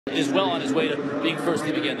is well on his way to being first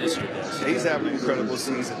team again this year. He's having an incredible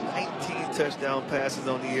season. 19 touchdown passes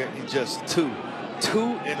on the year and just two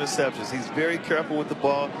interceptions. He's very careful with the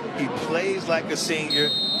ball. He plays like a senior.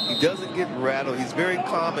 He doesn't get rattled. He's very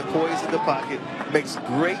calm and poised in the pocket. Makes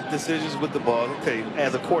great decisions with the ball. I'll tell you,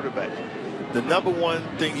 as a quarterback, the number one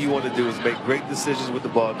thing you want to do is make great decisions with the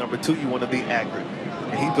ball. Number two, you want to be accurate.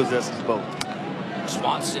 And he possesses both.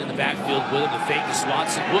 Swanson in the backfield with him to fake to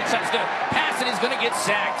Swanson. Woodside's going to pass and he's going to get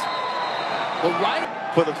sacked. Well, right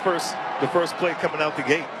for the first play coming out the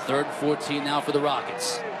gate. 3rd and 14 now for the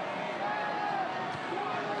Rockets.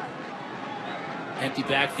 Empty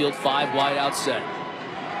backfield, 5 wide out set.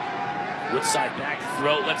 Woodside back to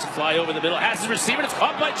throw, lets it fly over the middle, has his receiver, and it's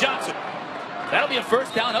caught by Johnson. That'll be a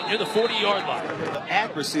first down up near the 40-yard line. The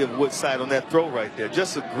accuracy of Woodside on that throw right there.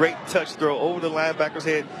 Just a great touch throw over the linebacker's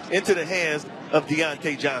head into the hands of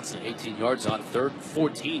Deontay Johnson. 18 yards on 3rd and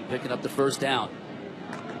 14, picking up the first down.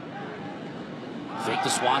 Fake to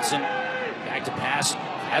Swanson, back to pass,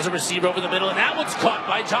 has a receiver over the middle, and that one's caught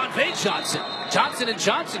by Johnson. Johnson and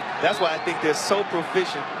Johnson. That's why I think they're so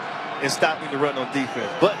proficient in stopping the run on defense.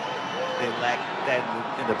 But they lack that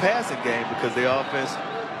in the passing game because their offense,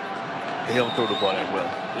 they don't throw the ball that well.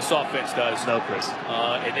 This offense does. No, Chris.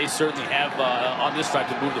 And they certainly have on this drive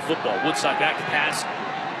to move the football. Woodside back to pass.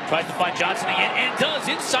 Tries to find Johnson again, and does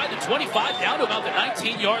inside the 25 down to about the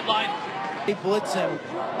 19-yard line. They blitz him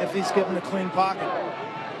if he's given a clean pocket.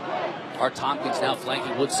 Art Tompkins now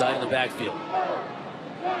flanking Woodside in the backfield.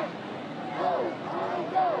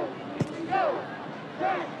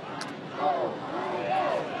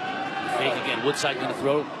 Fake again. Woodside going to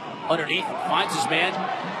throw underneath. Finds his man.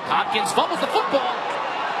 Tompkins fumbles the football.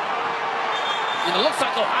 And it looks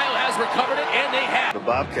like Ohio has recovered it, and they have. The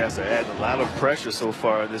Bobcats are adding a lot of pressure so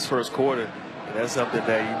far in this first quarter. And that's something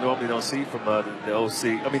that you normally don't see from the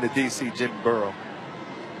DC, Jim Burrow.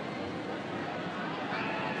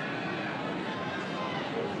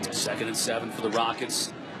 Second and 7 for the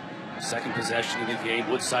Rockets. Second possession of the game.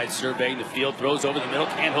 Woodside surveying the field, throws over the middle,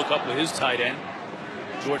 can't hook up with his tight end.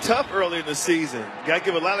 Tough early in the season. Got to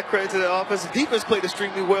give a lot of credit to the offense. The defense played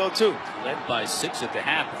extremely well, too. Led by 6 at the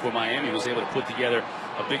half before Miami was able to put together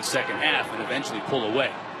a big second half and eventually pull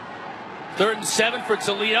away. 3rd and 7 for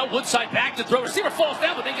Toledo. Woodside back to throw. Receiver falls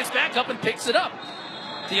down, but then gets back up and picks it up.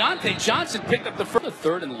 Deontay Johnson picked up the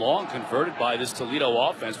 3rd and long converted by this Toledo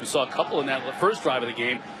offense. We saw a couple in that first drive of the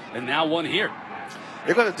game, and now one here.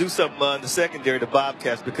 They're going to do something in the secondary, the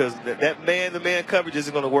Bobcats, because that man-to-man coverage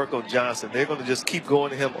isn't going to work on Johnson. They're going to just keep going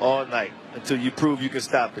to him all night until you prove you can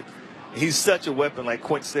stop it. He's such a weapon, like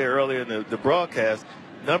Quint said earlier in the broadcast.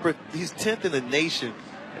 He's 10th in the nation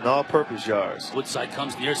in all-purpose yards. Woodside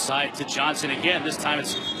comes near side to Johnson again. This time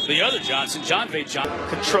it's the other Johnson, John Vay Johnson.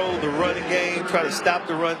 Control the running game, try to stop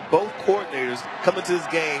the run. Both coordinators coming to this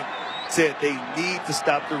game said they need to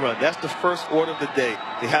stop the run. That's the first order of the day.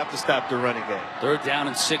 They have to stop the running game. 3rd down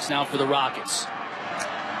and 6 now for the Rockets.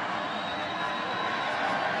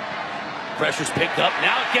 Pressure's picked up.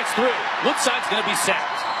 Now it gets through. Woodside's going to be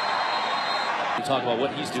sacked. We talk about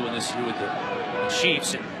what he's doing this year with the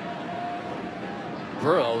Chiefs. And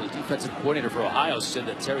Burrow, the defensive coordinator for Ohio, said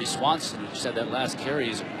that Terry Swanson, who just had that last carry,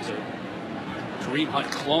 is a Kareem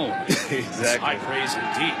Hunt clone. Exactly. High praise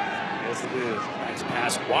indeed. Yes, it is. Nice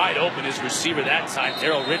pass wide open. His receiver that time,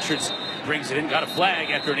 Darrell Richards, brings it in. Got a flag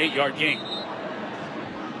after an 8-yard gain.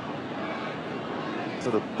 So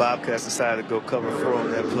the Bobcats decided to go cover 4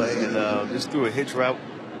 on that play and just threw a hitch route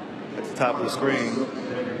at the top of the screen.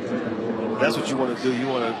 That's what you want to do. You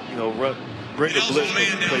want to, bring the blitz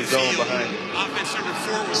and play zone behind it. Offense number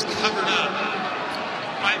 4 was covered up.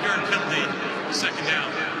 5-yard penalty, second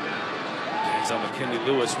down. On McKinley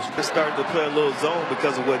Lewis was starting to play a little zone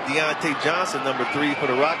because of what Deontay Johnson, number 3 for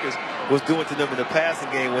the Rockets, was doing to them in the passing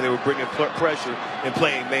game when they were bringing pressure and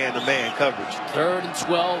playing man-to-man coverage. 3rd and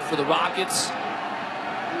 12 for the Rockets.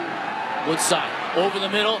 Woodside over the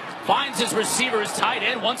middle, finds his receiver, his tight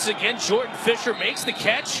end. Once again, Jordan Fisher makes the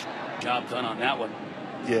catch. Job done on that one.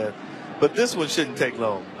 Yeah, but this one shouldn't take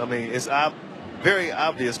long. I mean, it's very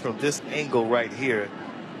obvious from this angle right here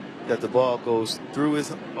that the ball goes through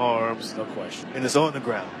his arms. No question. And it's on the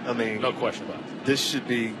ground. I mean, no question about it. This should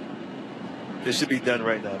be done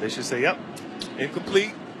right now. They should say, yep,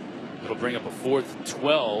 incomplete. It'll bring up a 4th and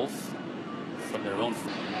 12 from their own.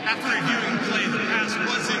 After reviewing the play, the pass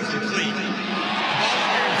was incomplete. The ball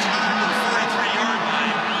will be returned to the 43-yard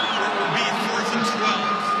line, where it will be 4th and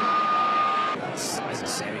 12. Size of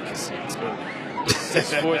Sammy Cassandra.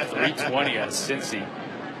 6'4", 320 at Cincy.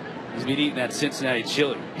 He's been eating that Cincinnati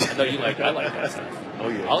chili. I know you like. I like that stuff. Oh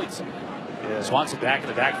yeah. I'll eat some. Yeah. Swanson back in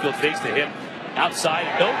the backfield, fakes to him.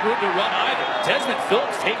 Outside, no room to run either. Desmond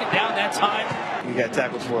Phillips taken down that time. He got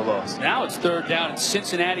tackled for a loss. Now it's third down in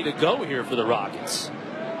Cincinnati to go here for the Rockets.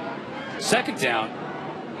 Second down.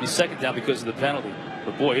 He's second down because of the penalty.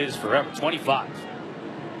 But boy, it is forever. 25.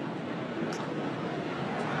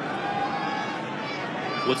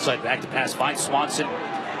 Woodside back to pass. Finds Swanson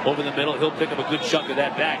over the middle. He'll pick up a good chunk of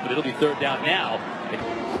that back, but it'll be third down now.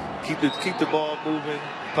 Keep the ball moving,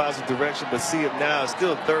 positive direction, but see it now. It's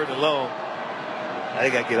still third and long. I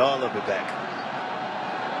think I get all of it back.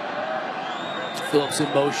 Phillips in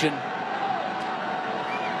motion.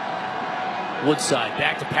 Woodside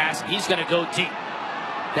back to pass. He's going to go deep.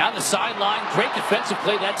 Down the sideline. Great defensive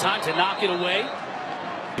play that time to knock it away.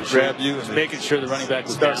 Grab you just and making sure the running back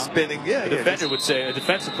was start down. Spinning. Yeah, a defender would say, a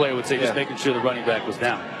defensive player would say, just making sure the running back was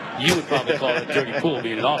down. You would probably call it a dirty pool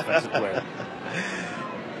being an offensive player.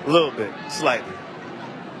 A little bit, slightly.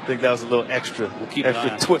 I think that was a little extra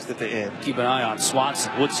twist at the end. Keep an eye on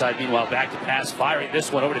Swanson. Woodside, meanwhile, back to pass, firing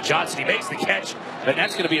this one over to Johnson. He makes the catch, and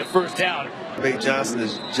that's going to be a first down. Ray Johnson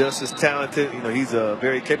is just as talented. You know, he's a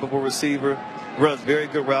very capable receiver, runs very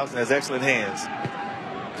good routes, and has excellent hands.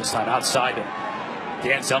 This time outside to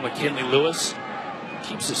Denzel McKinley-Lewis.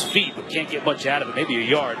 Keeps his feet, but can't get much out of it. Maybe a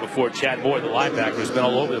yard before Chad Moore, the linebacker, has been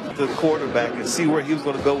all over the quarterback and see where he was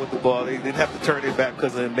going to go with the ball. They didn't have to turn it back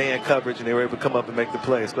because of the man coverage, and they were able to come up and make the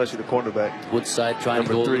play, especially the cornerback. Woodside trying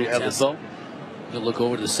to go a little tempo. He'll look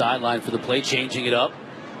over to the sideline for the play, changing it up.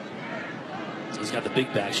 He's got the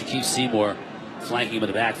big back. Shaquille Seymour flanking him in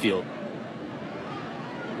the backfield.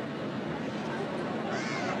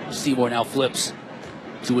 Seymour now flips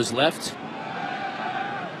to his left.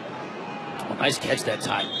 Nice catch that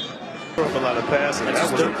time. A lot of passing.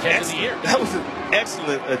 That was an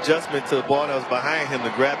excellent adjustment to the ball that was behind him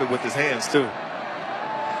to grab it with his hands, too.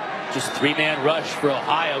 Just three-man rush for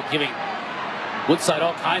Ohio, giving Woodside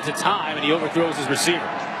all kinds of time, and he overthrows his receiver.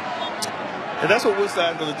 And that's what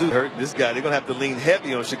Woodside's going to do. Hurt this guy. They're going to have to lean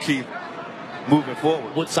heavy on Shaquille moving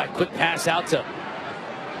forward. Woodside, quick pass out to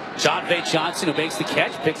John Vay Johnson, who makes the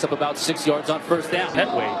catch, picks up about 6 yards on first down.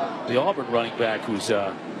 Headway, the Auburn running back, who's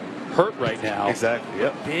hurt right now. Exactly.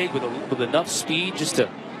 Yep. Big with enough speed just to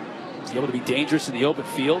be able to be dangerous in the open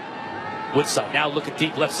field. Woodside now looking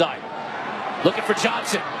deep left side, looking for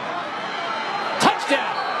Johnson.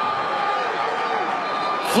 Touchdown!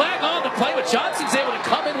 Flag on the play, but Johnson's able to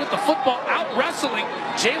come in with the football, out wrestling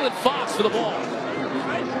Jalen Fox for the ball.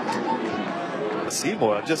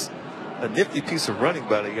 Seymour, just a nifty piece of running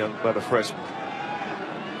by the freshman.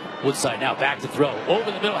 Woodside now back to throw over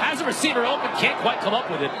the middle, has a receiver open, can't quite come up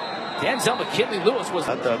with it. Denzel McKinley-Lewis was.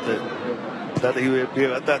 I thought that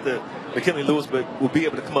McKinley-Lewis would be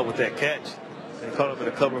able to come up with that catch. They caught him in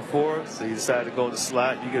a cover 4, so he decided to go in the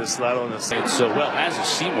slot. You get a slot on the side. So well as a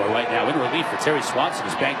Seymour right now in relief for Terry Swanson,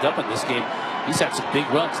 who's banged up in this game. He's had some big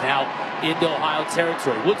runs now into Ohio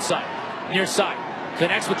territory. Woodside near side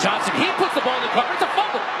connects with Johnson. He puts the ball in the cover. It's a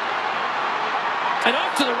fumble. And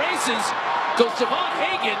off to the races goes Javon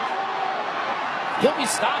Hagan. He'll be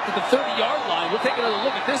stopped at the 30-yard line. We'll take another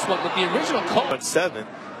look at this one with the original call. 7,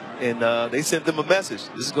 and they sent them a message.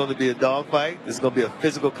 This is going to be a dogfight. This is going to be a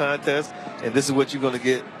physical contest, and this is what you're going to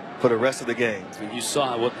get for the rest of the game. You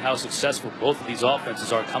saw how successful both of these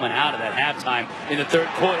offenses are coming out of that halftime in the third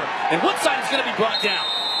quarter. And Woodside is going to be brought down.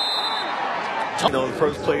 You know, the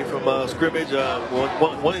first play from scrimmage,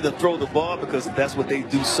 wanting to throw the ball because that's what they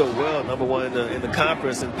do so well. Number one in the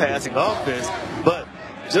conference in passing offense, but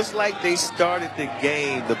just like they started the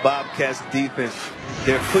game, the Bobcats defense,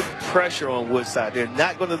 they're putting pressure on Woodside. They're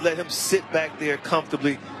not going to let him sit back there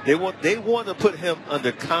comfortably. They want to put him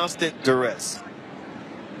under constant duress.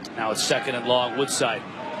 Now it's second and long. Woodside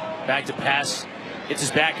back to pass. Gets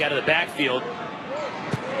his back out of the backfield.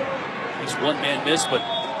 He's one-man miss, but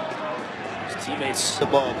his teammates. The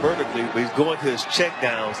ball vertically, but he's going to his check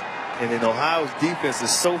downs. And then Ohio's defense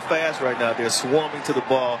is so fast right now. They're swarming to the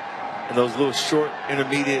ball. And those little short,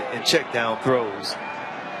 intermediate, and check down throws.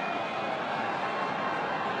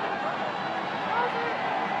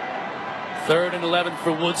 Third and 11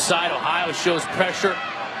 for Woodside. Ohio shows pressure.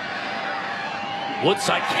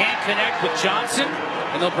 Woodside can't connect with Johnson,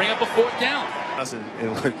 and they'll bring up a fourth down.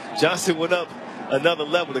 Johnson went up another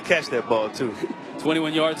level to catch that ball, too.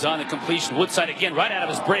 21 yards on the completion. Woodside again right out of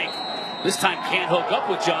his break. This time can't hook up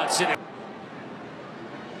with Johnson.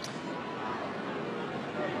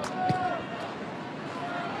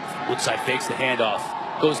 Woodside fakes the handoff,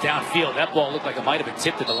 goes downfield. That ball looked like it might have been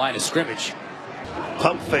tipped at the line of scrimmage.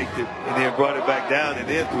 Pump faked it and then brought it back down and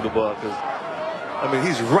then threw the ball. I mean,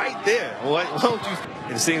 he's right there. Why don't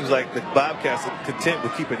you? It seems like the Bobcats are content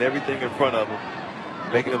with keeping everything in front of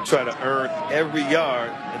them, making them try to earn every yard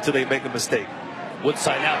until they make a mistake.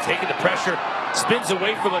 Woodside now taking the pressure, spins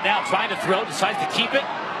away from it now, trying to throw, decides to keep it,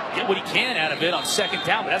 get what he can out of it on second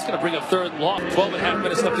down, but that's going to bring up third and long. 12.5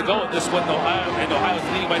 minutes left to go in this one, and Ohio's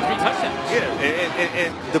leading by 3 touchdowns. Yeah,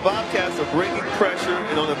 and the Bobcats are bringing pressure,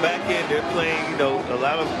 and on the back end they're playing, a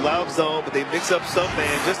lot of zone, but they mix up some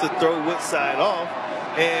man just to throw Woodside off,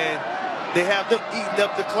 and they have them eating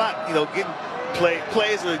up the clock, getting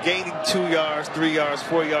plays are gaining 2 yards, 3 yards,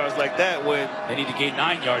 4 yards like that when they need to gain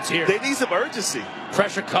 9 yards here. They need some urgency.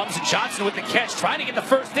 Pressure comes, and Johnson with the catch, trying to get the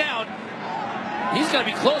first down. He's going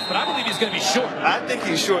to be close, but I believe he's going to be short. I think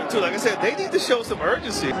he's short, too. Like I said, they need to show some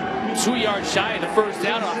urgency. 2 yards shy of the first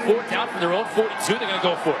down on 4th down from their own 42. They're going to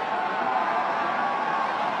go for it.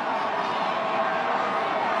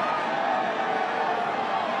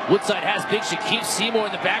 Woodside has big Shaquille Seymour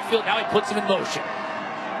in the backfield. Now he puts him in motion.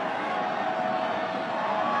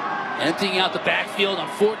 Emptying out the backfield on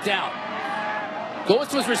 4th down. Goes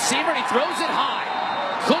to his receiver, and he throws it high.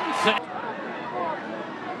 Couldn't connect.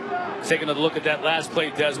 Take another look at that last play,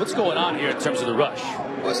 Des. What's going on here in terms of the rush?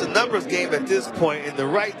 Well, it's a numbers game at this point. In the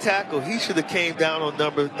right tackle, he should have came down on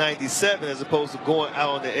number 97 as opposed to going out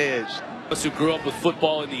on the edge. Us who grew up with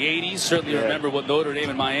football in the 80s certainly remember what Notre Dame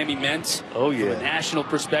and Miami meant. Oh, yeah. From a national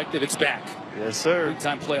perspective, it's back. Yes, sir.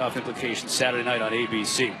 Big-time playoff implications Saturday night on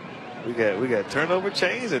ABC. We got turnover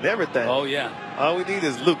chains and everything. Oh, yeah. All we need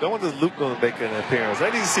is Luke. I want this Luke going to make an appearance. I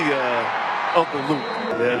need to see Uncle Luke.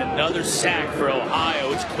 And another sack for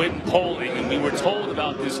Ohio. It's Quentin Poling, and we were told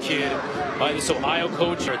about this kid by this Ohio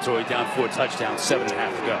coach. Territory down 4 touchdowns, 7.5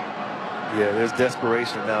 to go. Yeah, there's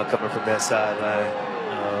desperation now coming from that sideline.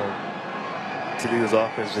 Toledo's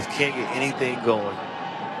offense just can't get anything going.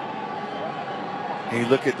 And you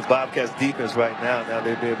look at the Bobcats defense right now. Now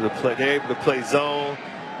they're able to play zone,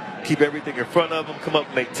 keep everything in front of them, come up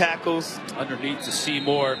and make tackles. Underneath to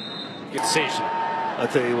Seymour, get station. I'll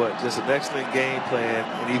tell you what, just an excellent game plan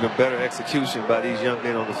and even better execution by these young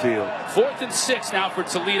men on the field. 4th and 6 now for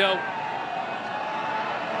Toledo.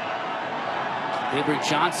 They bring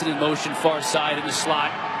Johnson in motion, far side in the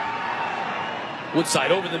slot.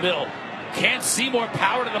 Woodside over the middle. Can Seymour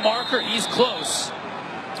power to the marker? He's close.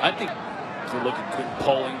 I think they're looking good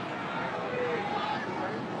polling.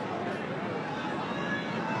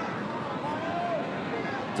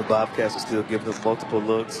 The Bobcats are still giving them multiple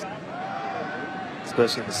looks,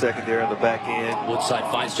 especially in the secondary on the back end. Woodside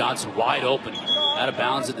finds Johnson wide open, out of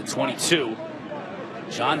bounds at the 22.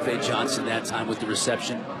 John Vay Johnson that time with the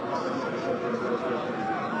reception.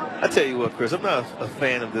 I tell you what, Chris, I'm not a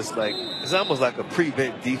fan of this. It's almost like a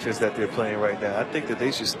prevent defense that they're playing right now. I think that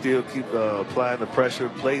they should still keep applying the pressure,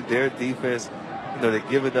 play their defense. They're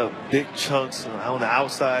giving up big chunks on the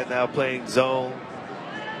outside now, playing zone.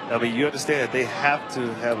 I mean, you understand that they have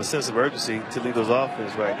to have a sense of urgency to lead those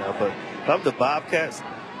offense right now. But if I'm the Bobcats,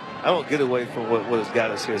 I don't get away from what has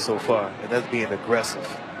got us here so far, and that's being aggressive.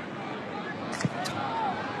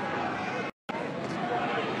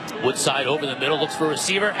 Woodside over the middle, looks for a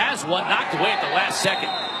receiver, has one, knocked away at the last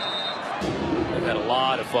second. They've had a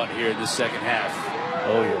lot of fun here in this second half.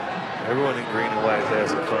 Oh, yeah. Everyone in green and white has had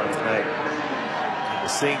some fun tonight. And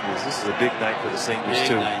the seniors, this is a big night for the seniors, big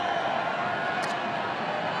too. Night.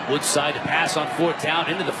 Woodside to pass on 4th down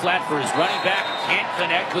into the flat for his running back. Can't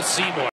connect with Seymour.